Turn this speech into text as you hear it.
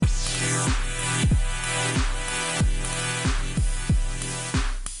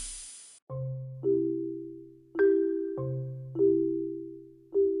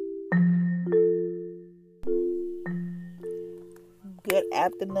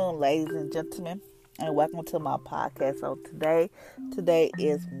afternoon, ladies and gentlemen, and welcome to my podcast. So today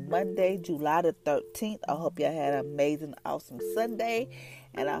is Monday, July the 13th. I hope y'all had an amazing, awesome Sunday,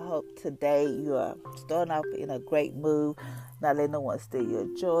 and I hope today you are starting off in a great mood, not letting no one steal your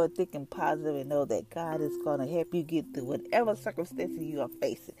joy, thinking positive, and know that God is going to help you get through whatever circumstances you are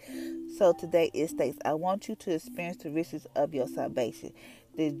facing. So today it states, I want you to experience the riches of your salvation,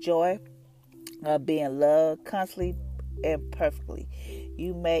 the joy of being loved constantly and perfectly.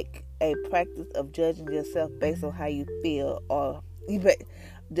 You make a practice of judging yourself based on how you feel, or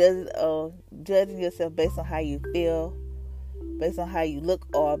judging yourself based on how you feel, based on how you look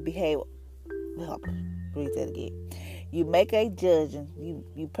or behave. Read that again. You make a judging.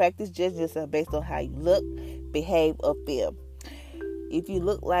 You practice judging yourself based on how you look, behave, or feel. If you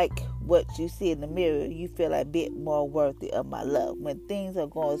look like what you see in the mirror, you feel a bit more worthy of my love. When things are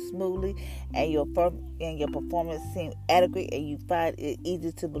going smoothly and your performance seems adequate and you find it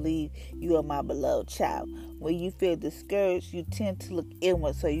easy to believe you are my beloved child. When you feel discouraged, you tend to look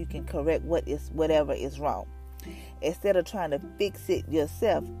inward so you can correct whatever is wrong. Instead of trying to fix it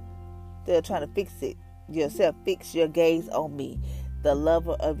yourself, fix your gaze on me, the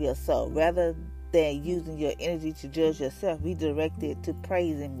lover of your soul. Rather than using your energy to judge yourself, redirect it to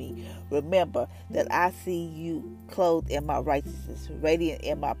praising me. Remember that I see you clothed in my righteousness, radiant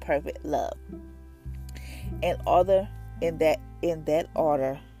in my perfect love. In order that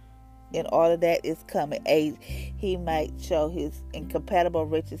is coming age, he might show his incompatible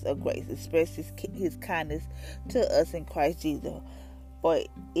riches of grace, express his kindness to us in Christ Jesus. For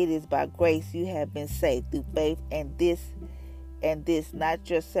it is by grace you have been saved through faith, and this not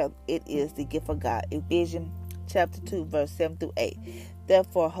yourself, it is the gift of God. Ephesians chapter 2 verse 7 through 8.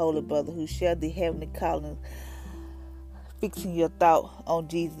 Therefore, holy brother, who share the heavenly calling, fixing your thought on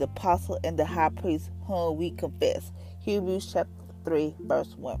Jesus, the apostle and the high priest whom we confess. Hebrews chapter 3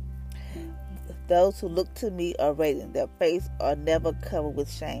 verse 1. Those who look to me are radiant, their face are never covered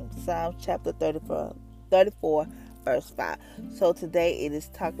with shame. Psalms chapter 34 verse 5. So today it is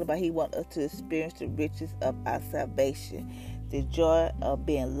talking about he wants us to experience the riches of our salvation, the joy of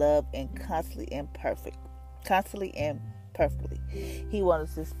being loved and constantly and perfectly. He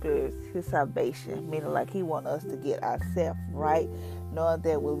wants us to experience his salvation, meaning like he wants us to get ourselves right, knowing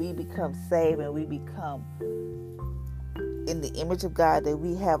that when we become saved and we become in the image of God, that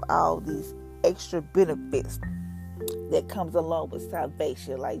we have all these extra benefits that comes along with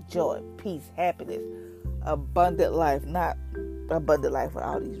salvation, like joy, peace, happiness, abundant life. Not abundant life with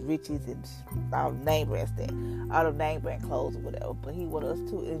all these riches and all name brand things, all the name brand clothes or whatever, but he wants us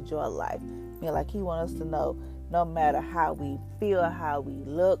to enjoy life. I mean, like he wants us to know, no matter how we feel, how we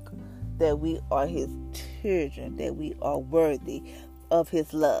look, that we are his children, that we are worthy of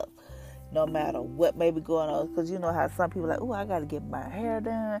his love, no matter what may be going on. Because you know how some people are like, oh, I got to get my hair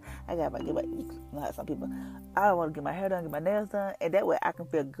done. You know how some people, I don't want to get my hair done, get my nails done, and that way I can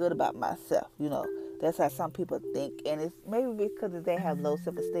feel good about myself, you know. That's how some people think, and it's maybe because they have low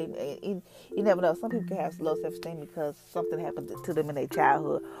self-esteem. And you never know. Some people can have low self-esteem because something happened to them in their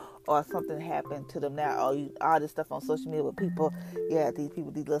childhood, or something happened to them now. Or all this stuff on social media with people, these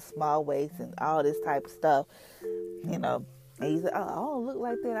little small waists and all this type of stuff, you know. And you say, oh, I don't look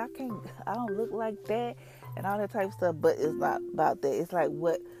like that. I don't look like that, and all that type of stuff. But it's not about that. It's like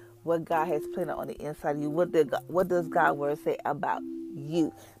what God has planted on the inside of you. What does God's word say about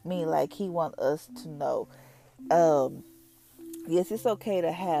you? Like he wants us to know, yes, it's okay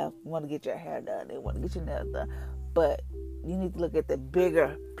to want to get your hair done, they want to get your nails done, but you need to look at the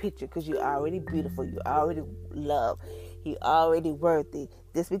bigger picture, because you're already beautiful, you're already loved, you're already worthy.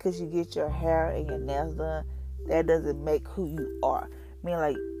 Just because you get your hair and your nails done, that doesn't make who you are.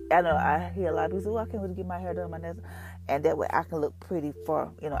 Like, I know I hear a lot of people say, I can't really get my hair done, my nails done, and that way I can look pretty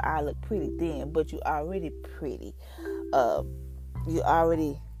I look pretty then, but you're already pretty. You're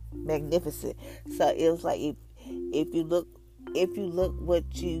already magnificent. So it was like if you look what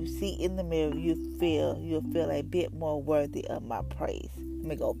you see in the mirror, you'll feel a bit more worthy of my praise. Let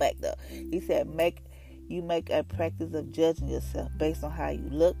me go back though. He said, make a practice of judging yourself based on how you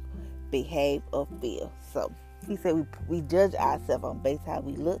look, behave, or feel. So he said we judge ourselves on based how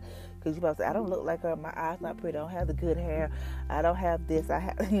we look. Because you probably say, I don't look like her, my eyes not pretty, I don't have the good hair, I don't have this, I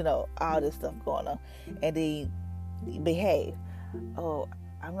have all this stuff going on. And then you behave. Oh,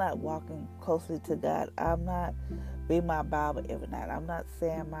 I'm not walking closely to God. I'm not reading my Bible every night. I'm not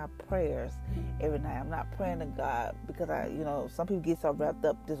saying my prayers every night. I'm not praying to God because some people get so wrapped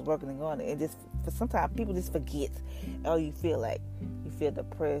up just working and going, and just for sometimes people just forget. Oh, you feel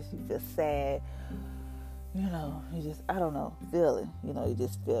depressed, you feel sad. You just, I don't know, feel it. You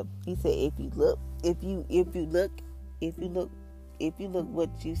just feel. He said, if you look if you look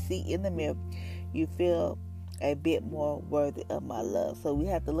what you see in the mirror, you feel a bit more worthy of my love. So we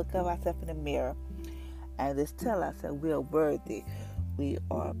have to look at ourselves in the mirror and just tell ourselves we are worthy. We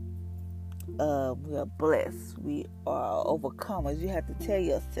are blessed. We are overcomers. You have to tell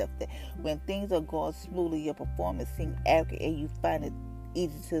yourself that when things are going smoothly, your performance seems accurate, and you find it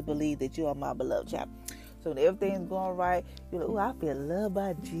easy to believe that you are my beloved child. So when everything's going right, you're like, oh, I feel loved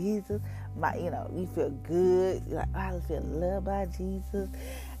by Jesus. You feel good. You're like, oh, I feel loved by Jesus.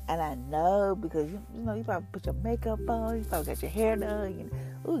 And I know because you probably put your makeup on, you probably got your hair done.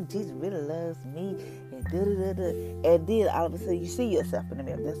 Oh, Jesus really loves me, and And then all of a sudden you see yourself in the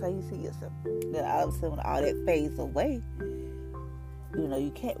mirror. That's how you see yourself. Then all of a sudden when all that fades away,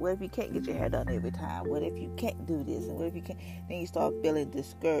 you can't. What if you can't get your hair done every time? What if you can't do this? And what if you can't? Then you start feeling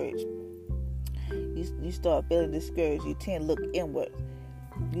discouraged. You start feeling discouraged. You tend to look inward.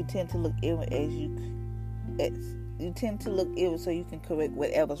 You tend to look inward you tend to look inward so you can correct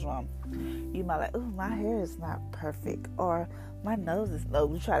whatever's wrong. You might like, oh, my hair is not perfect, or my nose is low.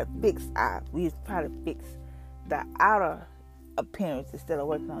 We try to fix the outer appearance instead of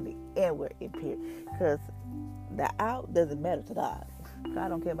working on the inward appearance, because the out doesn't matter to God. God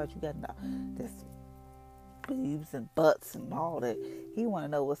don't care about you got this boobs and butts and all that. He want to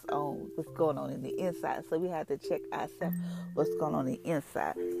know what's going on in the inside. So we have to check ourselves what's going on in the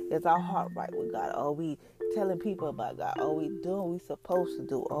inside. Is our heart right with God? Are we telling people about God? Are we doing what we're supposed to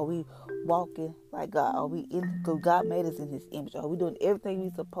do? Are we walking like God? Are we because God made us in His image? Are we doing everything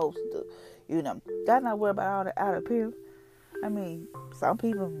we're supposed to do? God not worried about all the outer appearance. I mean, some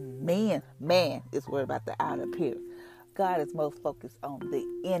people, man is worried about the outer appearance. God is most focused on the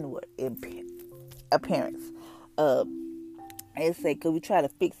inward appearance. And say, because we try to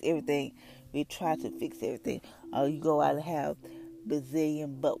fix everything. You go out and have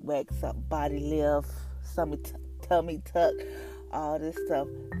bazillion butt wax up, body lift, tummy tuck, all this stuff.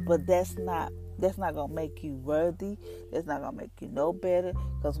 But that's not gonna make you worthy. That's not gonna make you no better.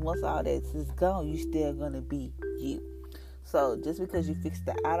 Because once all that is gone, you still gonna be you. So just because you fix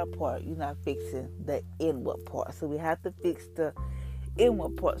the outer part, you're not fixing the inward part. So we have to fix the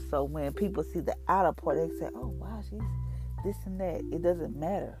inward part. So when people see the outer part, they say, "Oh wow, she's this and that." It doesn't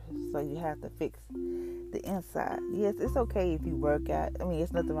matter. So you have to fix the inside. Yes, it's okay if you work out. I mean,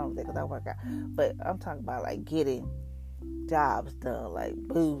 it's nothing wrong with that because I work out. But I'm talking about like getting jobs done, like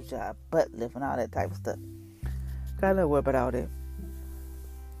boob job, butt lift, and all that type of stuff. Gotta not worry about all that.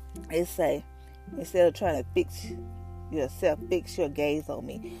 It say, instead of trying to fix yourself, fix your gaze on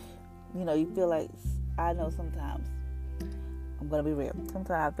me. You feel like, I know sometimes, I'm going to be real,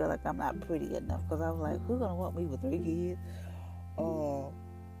 sometimes I feel like I'm not pretty enough, because I was like, who's going to want me with 3 kids? Or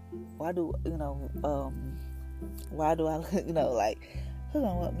why do I look, like, who's going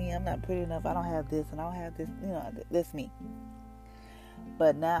to want me? I'm not pretty enough. I don't have this and I don't have this. That's me.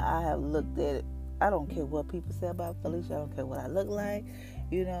 But now I have looked at it. I don't care what people say about Felicia. I don't care what I look like.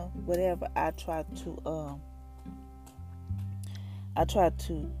 Whatever. I'm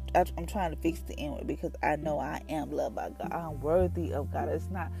trying to fix the inward, because I know I am loved by God. I'm worthy of God. It's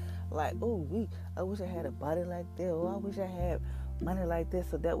not like, I wish I had a body like that, or I wish I had money like this,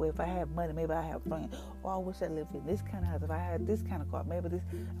 so that way if I have money, maybe I have friends. Or I wish I lived in this kind of house. If I had this kind of car, maybe this.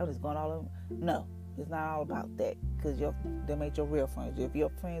 I'm just going all over. No, it's not all about that, because them ain't your real friends. If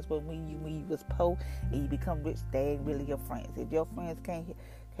your friends were when you was poor and you become rich, they ain't really your friends. If your friends can't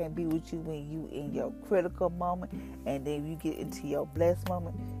be with you when you in your critical moment, and then you get into your blessed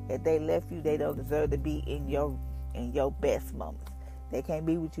moment, if they left you, they don't deserve to be in your best moments. They can't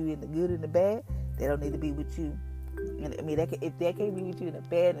be with you in the good and the bad. They don't need to be with you. If they can't be with you in the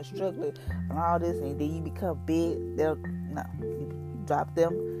bad and struggling and all this, and then you become big, you drop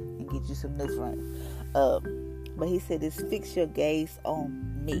them and get you some new friends. But he said, "This fix your gaze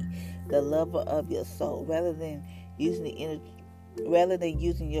on me, the lover of your soul, rather than using your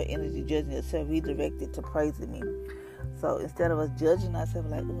energy judging yourself, redirect it to praising me." So instead of us judging ourselves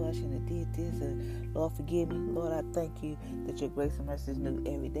like, "Oh, I shouldn't have did this," and "Lord, forgive me. Lord, I thank you that your grace and mercy is new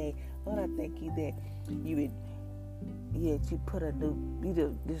every day. Lord, I thank you that you put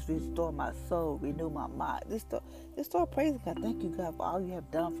you just restore my soul, renew my mind." Just start praising God. Thank you, God, for all you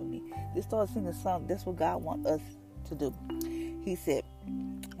have done for me. Just start singing a song. That's what God wants us to do. He said,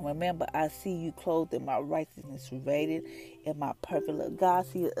 "Remember, I see you clothed in my righteousness, radiant in my perfect love." God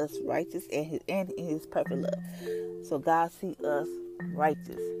sees us righteous and in His perfect love. So God sees us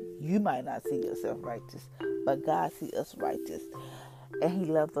righteous. You might not see yourself righteous, but God sees us righteous. And He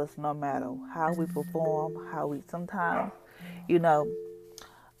loves us no matter how we perform, sometimes, we might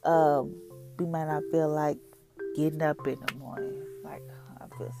not feel like getting up in the morning. Like, I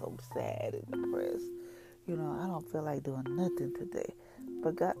feel so sad and depressed. I don't feel like doing nothing today.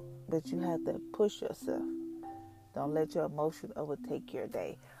 But you have to push yourself. Don't let your emotion overtake your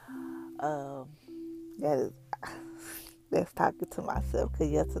day. Um, that is, that's talking to myself. Because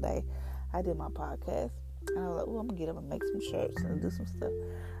yesterday, I did my podcast. And I was like, I'm going to get up and make some shirts and do some stuff.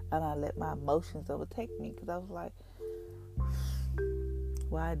 And I let my emotions overtake me. Because I was like,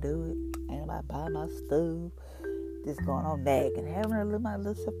 why do it? Ain't nobody buy my stuff. Just going on nagging. Having my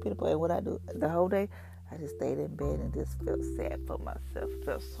little self-pity boy. And what I do the whole day, I just stayed in bed and just felt sad for myself,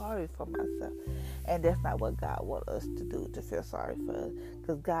 felt sorry for myself. And that's not what God wants us to do, to feel sorry for us.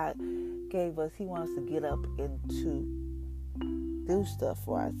 Because God gave us, He wants us to get up and to do stuff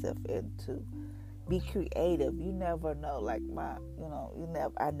for ourselves and to be creative. You never know.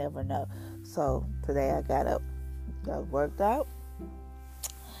 I never know. So today I got up, got worked out,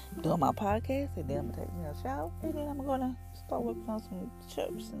 doing my podcast, and then I'm going to take a shower, and then I'm going to start working on some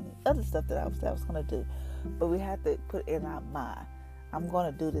church and other stuff that I was going to do. But we have to put in our mind, I'm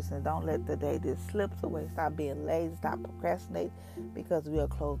going to do this, and don't let the day just slip away. Stop being lazy, stop procrastinating, because we are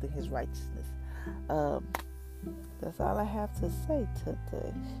clothed in His righteousness. That's all I have to say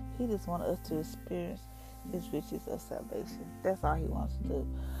today. He just wants us to experience His riches of salvation. That's all He wants to do.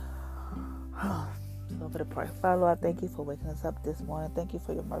 So for the prayer. Father, Lord, I thank You for waking us up this morning. Thank You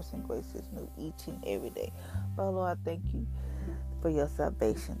for Your mercy and grace is new each and every day. Father, Lord, I thank You for Your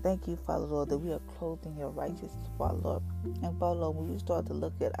salvation. Thank You, Father, Lord, that we are clothed in Your righteousness, Father, Lord. And Father, Lord, when we start to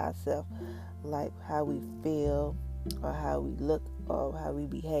look at ourselves, like how we feel or how we look or how we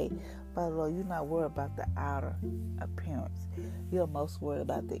behave, Father, Lord, You're not worried about the outer appearance. You're most worried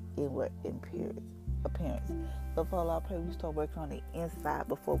about the inward appearance. So, Father, I pray we start working on the inside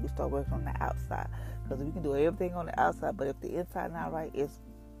before we start working on the outside. Because we can do everything on the outside, but if the inside not right, it's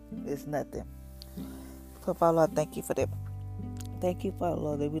nothing. So, Father, I thank You for that. Thank You, Father,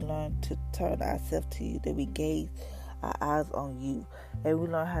 Lord, that we learn to turn ourselves to You, that we gaze our eyes on You, and we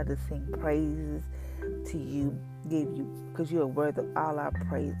learn how to sing praises to You, give You, because You are worthy of all our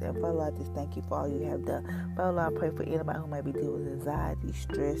praise. And Father, Lord, I just thank You for all You have done. Father, Lord, I pray for anybody who may be dealing with anxiety,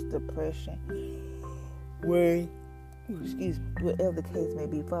 stress, depression, worry, whatever the case may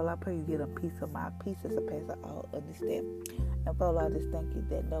be. Father, I pray You give them peace of mind, peace that surpasses all understanding. And Father, I just thank You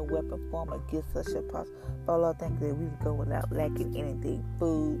that no weapon formed against us shall prosper. Father, I thank You that we can go without lacking anything,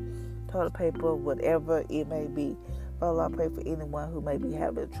 food, toilet paper, whatever it may be. Father, I pray for anyone who may be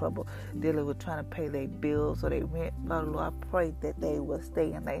having trouble dealing with trying to pay their bills or their rent. Father, Lord, I pray that they will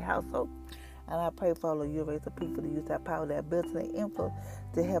stay in their household. And I pray, Father, You raise the people to use that power, that ability, and influence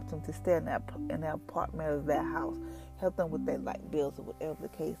to help them to stay in their apartment or their house. Help them with their light bills or whatever the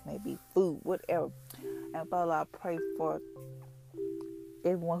case may be, food, whatever. And Father, I pray for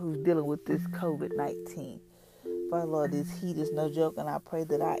everyone who's dealing with this COVID-19. Father, Lord, this heat is no joke, and I pray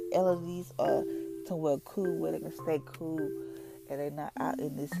that our allergies are somewhere cool where they can stay cool and they're not out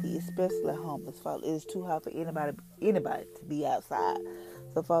in this heat, especially homeless. Father, it is too hot for anybody to be outside.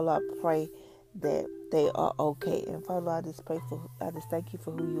 So, Father, I pray that they are okay. And Father, I just thank You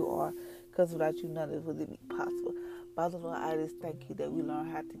for who You are, because without You, none of it would be possible. Father, Lord, I just thank You that we learn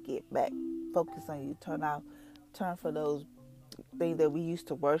how to get back, focus on You, turn for those things that we used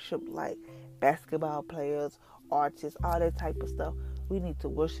to worship, like basketball players, artists, all that type of stuff. We need to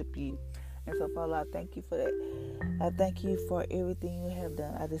worship You. And so, Father, I thank You for that. I thank You for everything You have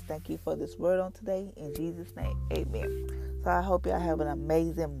done. I just thank You for this word on today. In Jesus' name, amen. So I hope y'all have an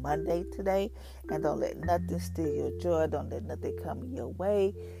amazing Monday today. And don't let nothing steal your joy. Don't let nothing come your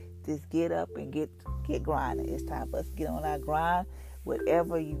way. Just get up and get grinding. It's time for us to get on our grind.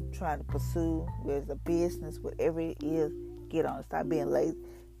 Whatever you trying to pursue, whether it's a business, whatever it is, get on it. Stop being lazy,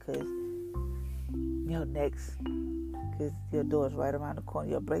 because your door is right around the corner.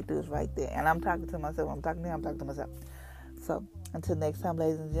 Your breakthrough is right there. And I'm talking to myself. I'm talking to myself. So until next time,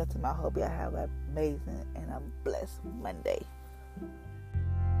 ladies and gentlemen, I hope y'all have an amazing and a blessed Monday.